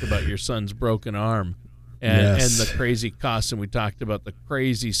talked about your son's broken arm and the crazy costs, and we talked about the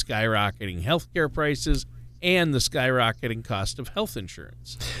crazy skyrocketing healthcare prices and the skyrocketing cost of health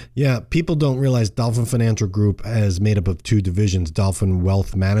insurance. Yeah, people don't realize Dolphin Financial Group is made up of two divisions, Dolphin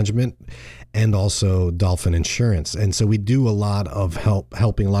Wealth Management and also Dolphin Insurance. And so we do a lot of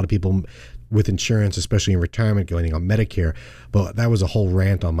helping a lot of people with insurance, especially in retirement, going on Medicare. But that was a whole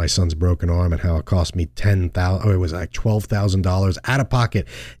rant on my son's broken arm and how it cost me $12,000 out of pocket.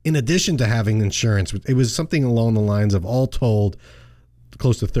 In addition to having insurance, it was something along the lines of, all told,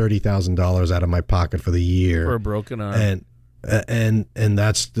 close to $30,000 out of my pocket for the year for a broken arm. And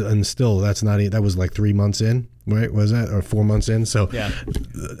that's not, that was like 3 months in, right? Was that, or 4 months in? So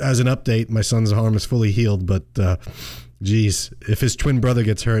as an update, my son's arm is fully healed, but geez, if his twin brother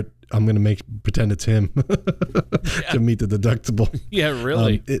gets hurt, I'm going to pretend it's him to meet the deductible. Yeah,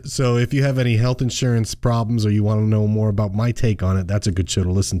 really. So if you have any health insurance problems or you want to know more about my take on it, that's a good show to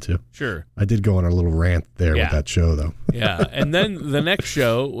listen to. Sure. I did go on a little rant there with that show, though. Yeah, and then the next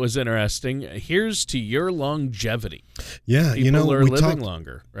show was interesting. Here's to your longevity. Yeah, people are living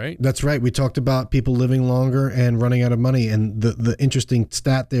longer, right? That's right. We talked about people living longer and running out of money, and the interesting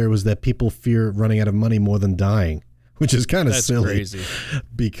stat there was that people fear running out of money more than dying, which is kind of silly. Crazy.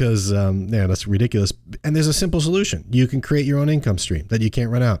 Because, that's ridiculous. And there's a simple solution. You can create your own income stream that you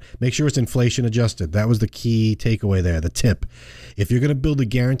can't run out. Make sure it's inflation adjusted. That was the key takeaway there, the tip. If you're going to build a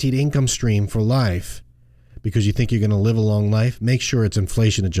guaranteed income stream for life because you think you're going to live a long life, make sure it's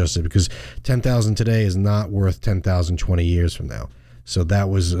inflation adjusted, because $10,000 today is not worth $10,000 20 years from now. So that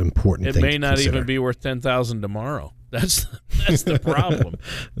was an important thing to consider. It may not even be worth $10,000 tomorrow. That's the problem.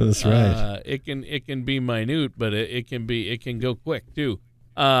 That's right. It can be minute, but it can go quick too.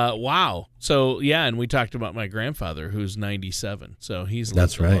 Wow. So and we talked about my grandfather, who's 97. So he's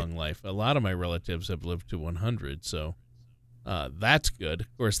lived a long life. A lot of my relatives have lived to 100. So that's good.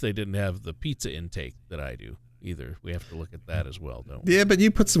 Of course, they didn't have the pizza intake that I do either. We have to look at that as well, don't we? Yeah, but you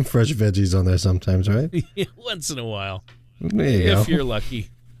put some fresh veggies on there sometimes, right? Once in a while. There you go. If you're lucky.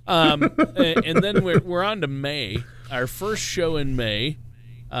 And then we're on to May. Our first show in May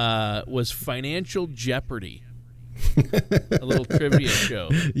was Financial Jeopardy, a little trivia show.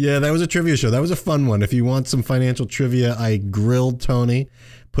 Yeah, that was a trivia show. That was a fun one. If you want some financial trivia, I grilled Tony,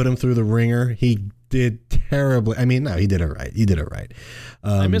 put him through the ringer. He did terribly. I mean, no, he did it right. He did it right.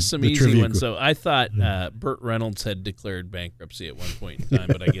 I missed some easy ones. So I thought Burt Reynolds had declared bankruptcy at one point in time,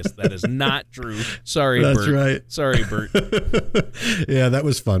 but I guess that is not true. Sorry, That's Burt. right. Sorry, Burt. Yeah, that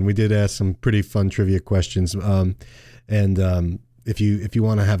was fun. We did ask some pretty fun trivia questions. If you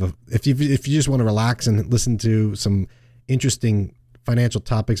want to if you just want to relax and listen to some interesting financial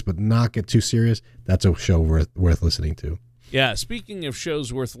topics but not get too serious, that's a show worth listening to. Yeah, speaking of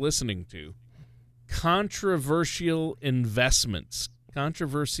shows worth listening to, Controversial Investments.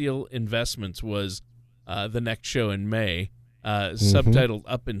 Controversial Investments was the next show in May, subtitled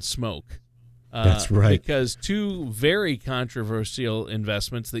Up in Smoke. That's right. Because two very controversial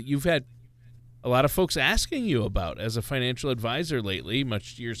investments that you've had a lot of folks asking you about as a financial advisor lately,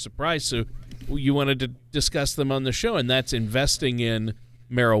 much to your surprise. So you wanted to discuss them on the show, and that's investing in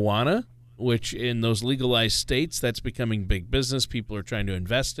marijuana, which in those legalized states, that's becoming big business. People are trying to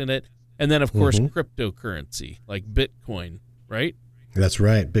invest in it. And then, of course, cryptocurrency like Bitcoin, right? That's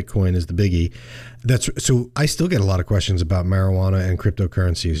right. Bitcoin is the biggie. So I still get a lot of questions about marijuana and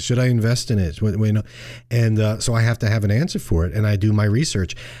cryptocurrencies. Should I invest in it? And so I have to have an answer for it, and I do my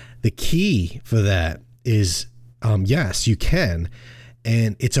research. The key for that is, yes, you can,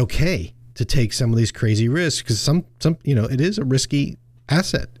 and it's okay to take some of these crazy risks because some it is a risky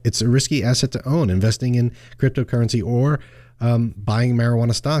asset. It's a risky asset to own. Investing in cryptocurrency or buying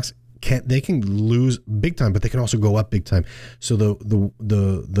marijuana stocks, they can lose big time, but they can also go up big time. So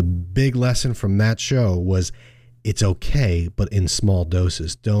the big lesson from that show was it's okay, but in small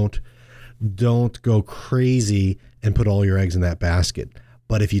doses. Don't go crazy and put all your eggs in that basket.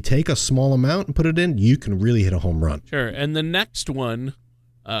 But if you take a small amount and put it in, you can really hit a home run. Sure. And the next one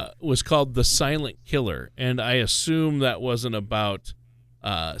was called The Silent Killer. And I assume that wasn't about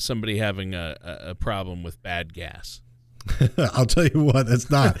somebody having a problem with bad gas. I'll tell you what, it's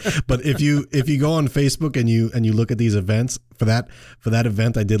not. But if you go on Facebook and you look at these events, for that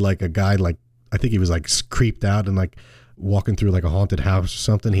event, I did like a guy, like I think he was like creeped out and like walking through like a haunted house or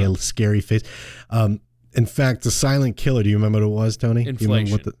something. He had a scary face. In fact, The Silent Killer, do you remember what it was, Tony?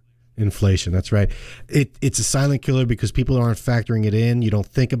 Inflation. Inflation, that's right. It's a silent killer because people aren't factoring it in. You don't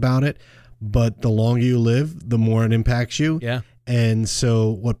think about it, but the longer you live, the more it impacts you. Yeah. And so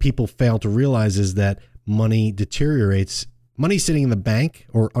what people fail to realize is that money deteriorates. Money sitting in the bank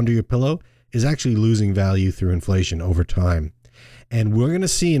or under your pillow is actually losing value through inflation over time. And we're going to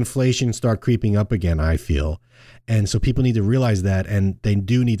see inflation start creeping up again, I feel. And so people need to realize that, and they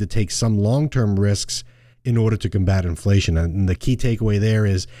do need to take some long-term risks in order to combat inflation. And the key takeaway there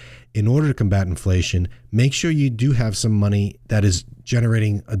is, in order to combat inflation, make sure you do have some money that is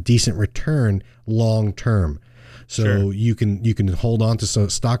generating a decent return long-term. So Sure. you can hold on to a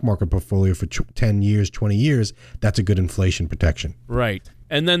stock market portfolio for 10 years, 20 years. That's a good inflation protection. Right.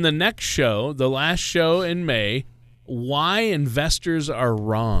 And then the next show, the last show in May, Why Investors Are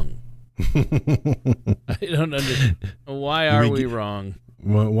Wrong. I don't understand. Why are we wrong?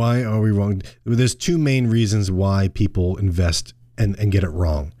 Why are we wrong? There's two main reasons why people invest and get it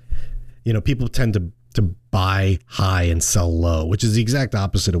wrong. People tend to buy high and sell low, which is the exact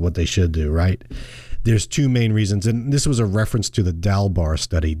opposite of what they should do, right? There's two main reasons, and this was a reference to the Dalbar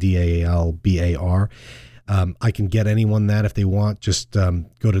study, DALBAR. I can get anyone that if they want. Just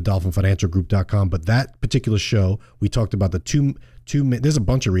go to dolphinfinancialgroup.com. But that particular show, we talked about the two. There's a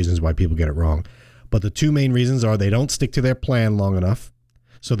bunch of reasons why people get it wrong, but the two main reasons are they don't stick to their plan long enough.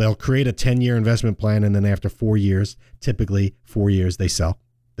 So they'll create a 10-year investment plan, and then after 4 years, typically 4 years, they sell,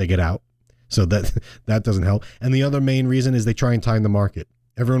 they get out. So that doesn't help. And the other main reason is they try and time the market.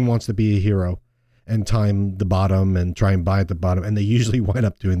 Everyone wants to be a hero and time the bottom and try and buy at the bottom, and they usually wind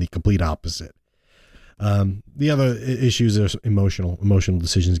up doing the complete opposite. The other issues are emotional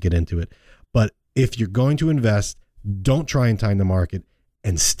decisions get into it. But if you're going to invest, don't try and time the market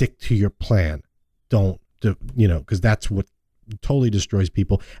and stick to your plan. Because that's what totally destroys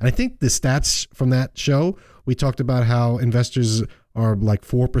people. And I think the stats from that show, we talked about how investors are like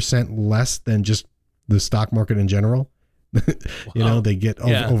 4% less than just the stock market in general. They get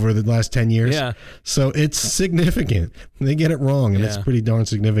over the last 10 years. Yeah. So it's significant. They get it wrong, and it's pretty darn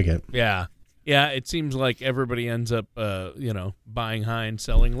significant. Yeah. Yeah, it seems like everybody ends up, buying high and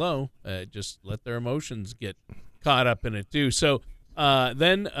selling low. Just let their emotions get caught up in it too. So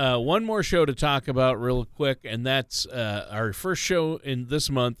then one more show to talk about real quick, and that's our first show in this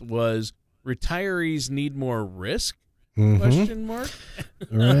month was Retirees Need More Risk? Question mark?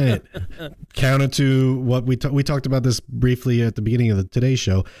 Right. Counter to what we talked about this briefly at the beginning of the Today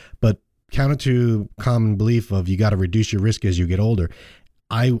Show, but counter to common belief of you got to reduce your risk as you get older.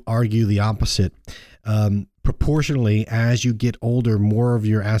 I argue the opposite. proportionally, as you get older, more of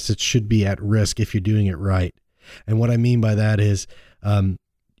your assets should be at risk if you're doing it right. And what I mean by that is,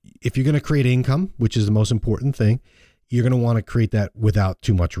 if you're going to create income, which is the most important thing, you're going to want to create that without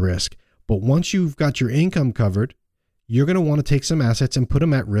too much risk. But once you've got your income covered, you're going to want to take some assets and put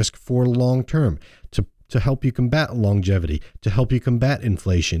them at risk for long term to help you combat longevity, to help you combat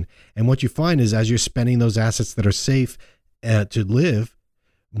inflation. And what you find is, as you're spending those assets that are safe to live,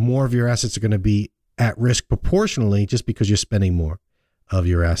 more of your assets are going to be at risk proportionally, just because you're spending more of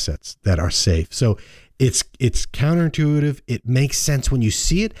your assets that are safe. So it's counterintuitive. It makes sense when you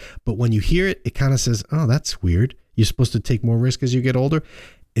see it, but when you hear it, it kind of says, oh, that's weird. You're supposed to take more risk as you get older.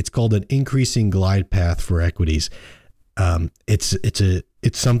 It's called an increasing glide path for equities. It's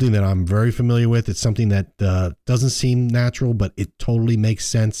something that I'm very familiar with. It's something that doesn't seem natural, but it totally makes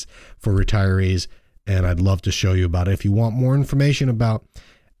sense for retirees. And I'd love to show you about it. If you want more information about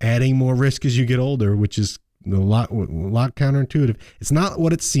adding more risk as you get older, which is a lot counterintuitive, it's not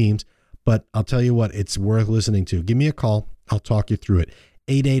what it seems, but I'll tell you what, it's worth listening to. Give me a call. I'll talk you through it.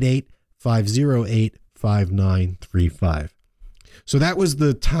 888-508-5935. So that was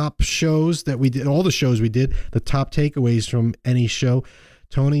the top shows that we did, all the shows we did, the top takeaways from any show.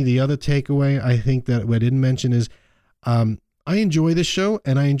 Tony, the other takeaway I think that I didn't mention is I enjoy this show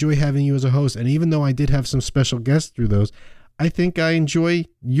and I enjoy having you as a host. And even though I did have some special guests through those, I think I enjoy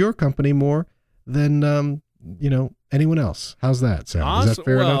your company more than, anyone else. How's that sound? Awesome. Is that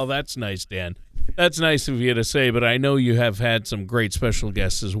fair enough? That's nice, Dan. That's nice of you to say, but I know you have had some great special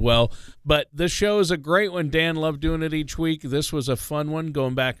guests as well. But this show is a great one. Dan loved doing it each week. This was a fun one,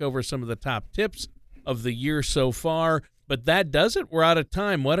 going back over some of the top tips of the year so far. But that does it. We're out of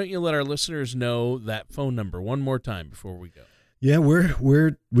time. Why don't you let our listeners know that phone number one more time before we go? Yeah, we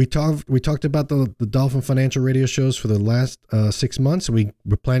talked about the Dolphin Financial Radio shows for the last 6 months. We're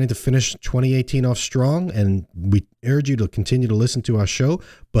planning to finish 2018 off strong, and we urge you to continue to listen to our show.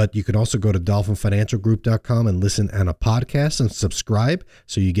 But you can also go to dolphinfinancialgroup.com and listen on a podcast and subscribe,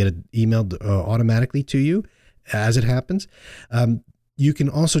 so you get it emailed automatically to you as it happens. You can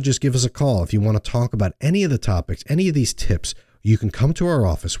also just give us a call if you want to talk about any of the topics, any of these tips. You can come to our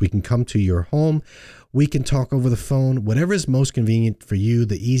office. We can come to your home. We can talk over the phone. Whatever is most convenient for you,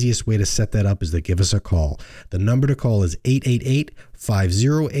 the easiest way to set that up is to give us a call. The number to call is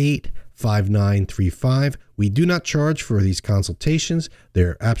 888-508-5935. We do not charge for these consultations.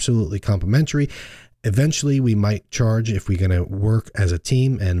 They're absolutely complimentary. Eventually, we might charge if we're going to work as a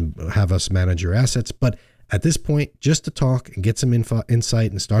team and have us manage your assets. But at this point, just to talk and get some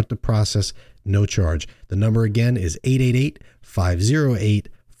insight and start the process, no charge. The number again is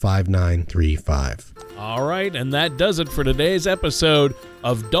 888-508-5935. All right, and that does it for today's episode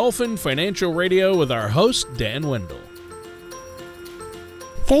of Dolphin Financial Radio with our host, Dan Wendell.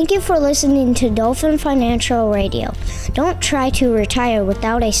 Thank you for listening to Dolphin Financial Radio. Don't try to retire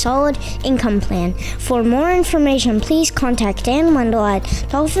without a solid income plan. For more information, please contact Dan Wendell at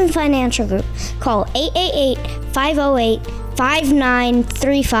Dolphin Financial Group. Call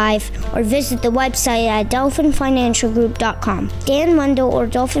 888-508-5935 or visit the website at dolphinfinancialgroup.com. Dan Wendell or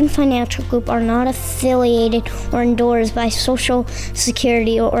Dolphin Financial Group are not affiliated or endorsed by Social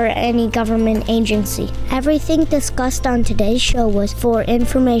Security or any government agency. Everything discussed on today's show was for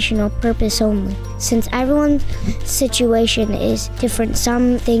informational purpose only. Since everyone's situation is different,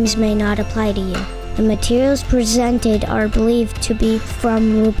 some things may not apply to you. The materials presented are believed to be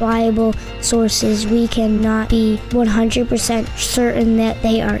from reliable sources. We cannot be 100% certain that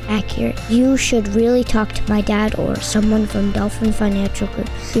they are accurate. You should really talk to my dad or someone from Dolphin Financial Group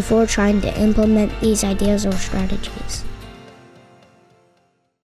before trying to implement these ideas or strategies.